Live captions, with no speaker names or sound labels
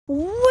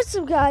What's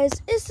up,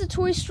 guys? It's the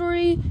Toy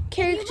Story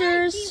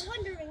characters. You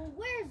might be wondering,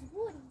 where's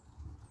Woody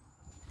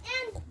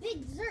and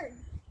Big Zerd?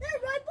 They're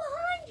right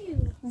behind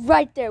you.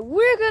 Right there.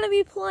 We're going to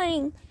be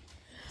playing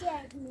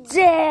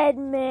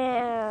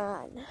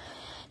Deadman.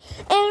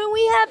 And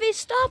we have a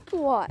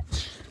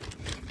stopwatch.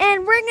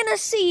 And we're going to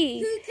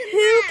see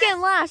who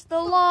can last the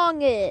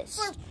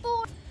longest.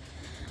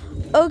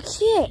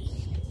 Okay.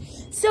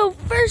 So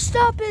first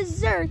up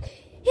is Zerk.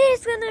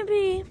 He's going to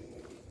be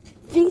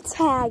the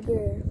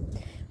tagger.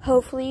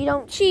 Hopefully you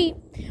don't cheat.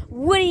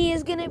 Woody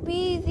is going to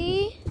be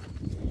the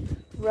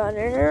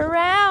running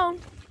around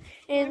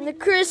in the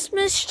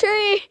Christmas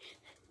tree.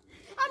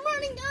 I'm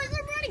running, guys.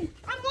 I'm running.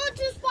 I'm on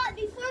to spot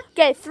before.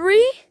 Okay,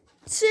 3,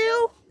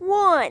 2,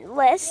 1.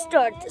 Let's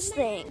start this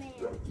thing.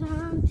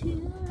 Come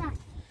to life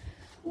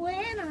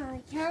when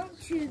I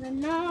count to the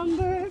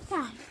number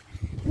 5.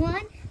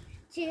 1,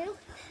 2,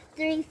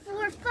 3,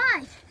 4,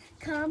 5.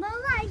 Come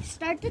alive.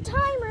 Start the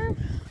timer.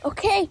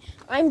 Okay,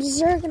 I'm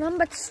Zerg and I'm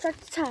about to start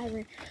the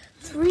timer.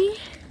 3.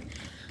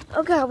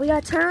 Oh god, we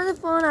gotta turn on the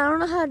phone. I don't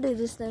know how to do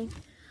this thing.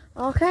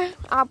 Okay,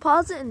 I'll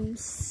pause it and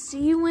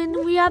see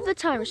when we have the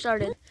timer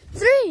started.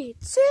 3,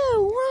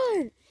 2,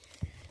 1.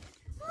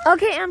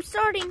 Okay, I'm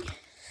starting.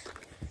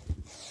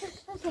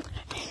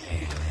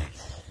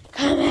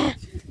 Come here,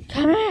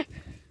 come here,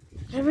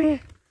 come here.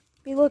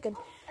 Be looking.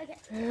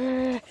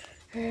 Okay.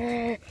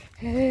 Wait,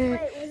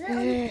 was it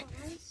on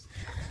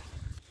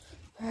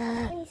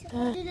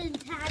pause? Didn't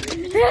tag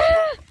me.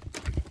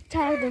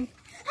 Tagged him.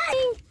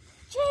 Hey,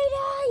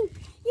 cheating!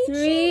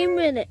 3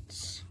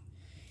 minutes.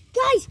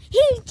 Guys,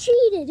 he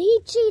cheated. He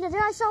cheated.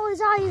 I saw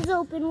his eyes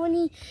open when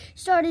he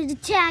started to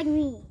tag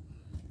me.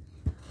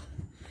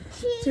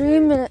 3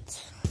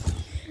 minutes.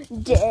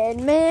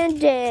 Deadman,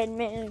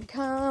 Deadman,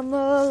 come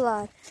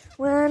alive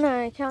when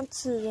I count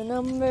to the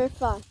number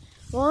 5.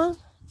 1,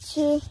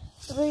 2,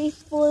 3,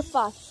 4,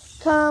 5.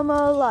 Come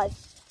alive.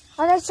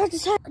 I gotta start the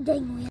time.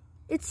 Dang.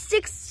 It's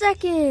 6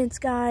 seconds,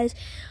 guys.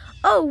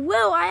 Oh,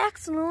 well, I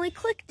accidentally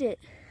clicked it.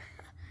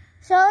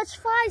 So it's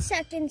 5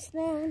 seconds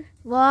then.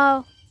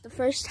 Wow, the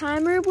first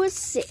timer was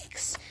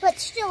 6. But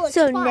still, it's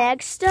So 5.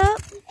 next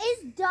up,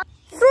 It's done.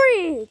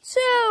 3,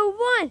 2,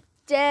 1.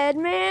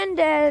 Deadman,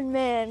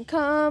 Deadman,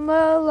 come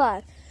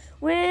alive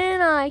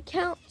when I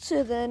count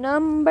to the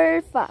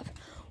number 5.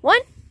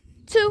 1,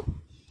 2,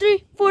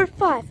 3, 4,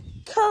 5.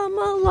 Come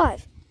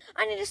alive.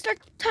 I need to start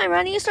the timer.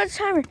 I need to start the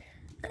timer.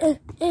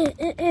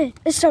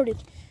 It started.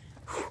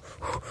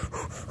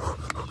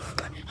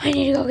 I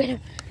need to go get him.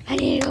 I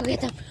need to go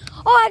get them.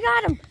 Oh, I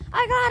got him.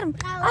 I got him.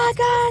 I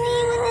got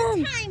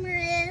him. The timer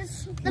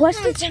is. What's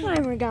the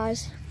timer,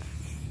 guys?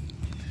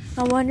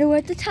 I wonder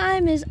what the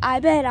time is. I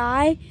bet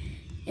I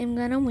am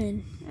gonna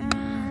win.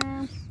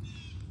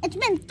 It's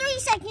been 3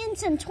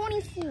 seconds and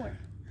 24.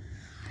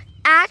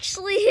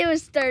 Actually, it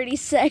was 30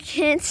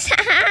 seconds.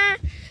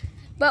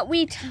 But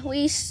I'm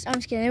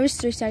just kidding. It was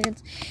 3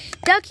 seconds.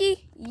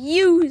 Ducky,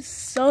 you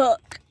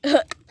suck.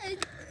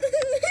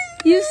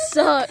 You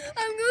suck.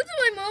 I'm going to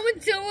my mom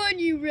and tell on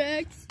you,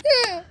 Rex.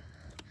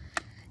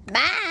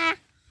 Bye.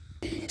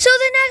 So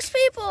the next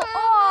people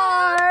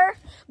are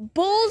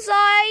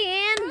Bullseye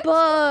and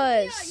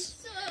Buzz.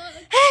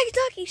 Hey,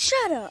 Ducky,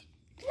 shut up.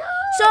 No.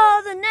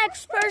 So the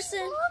next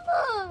person,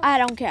 Mama. I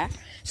don't care.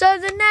 So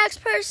the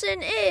next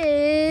person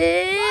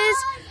is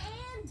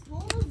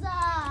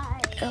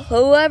Bullseye.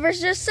 whoever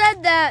just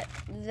said that.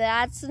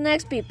 That's the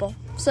next people.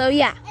 So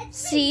yeah,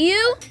 see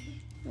you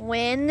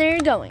when they're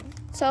going.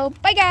 So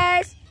bye,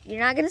 guys. You're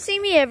not gonna see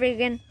me ever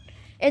again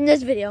in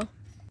this video.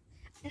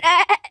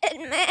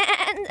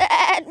 Deadman,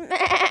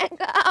 Deadman,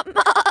 come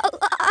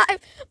alive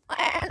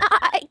when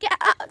I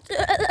count to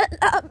the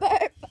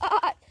number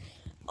 5.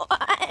 1,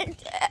 2,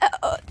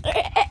 3,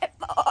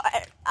 4,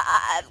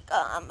 5.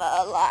 Come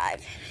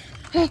alive.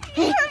 I'm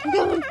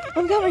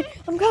coming.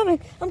 I'm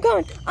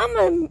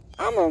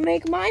gonna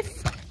make my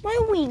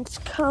wings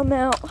come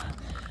out.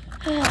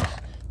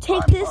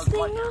 Take this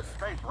thing off.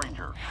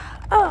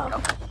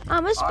 Oh,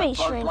 I'm a space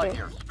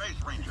ranger.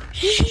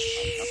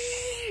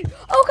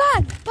 Oh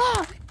God!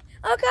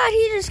 Oh God!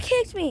 He just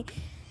kicked me.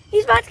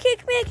 He's about to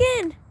kick me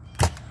again.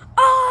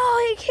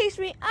 Oh, he kicked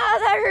me. Oh,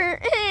 that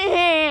hurt.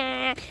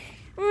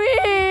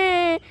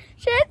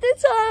 Check the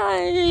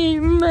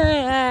time.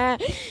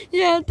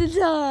 Check the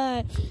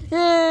time.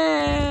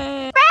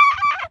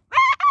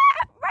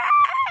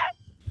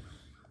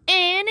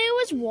 And it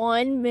was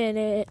 1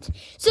 minute.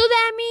 So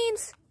that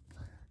means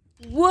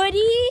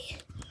Woody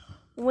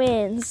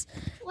wins.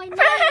 Wait, no.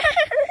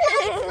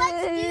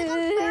 Let's do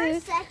the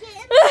first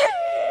second.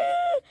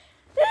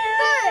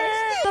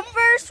 The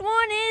first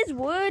one is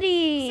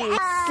Woody.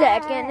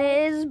 Second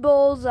is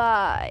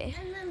Bullseye.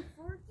 And then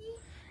Forky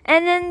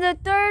And then the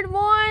third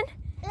one,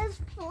 is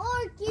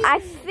Forky. I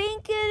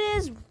think it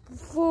is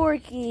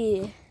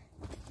Forky.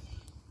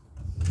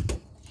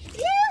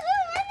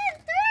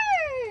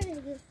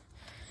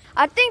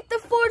 I think the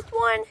fourth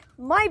one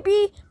might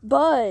be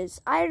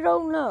Buzz. I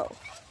don't know.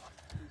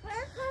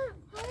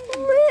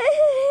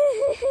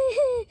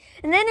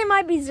 And then it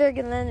might be Zerg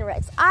and then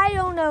Rex. I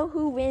don't know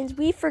who wins.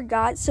 We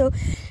forgot. So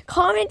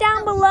comment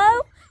down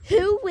below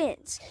who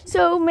wins.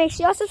 So make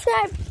sure y'all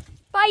subscribe.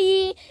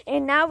 Bye.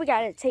 And now we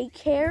gotta take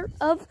care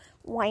of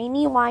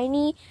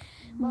whiny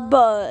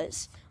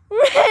Buzz.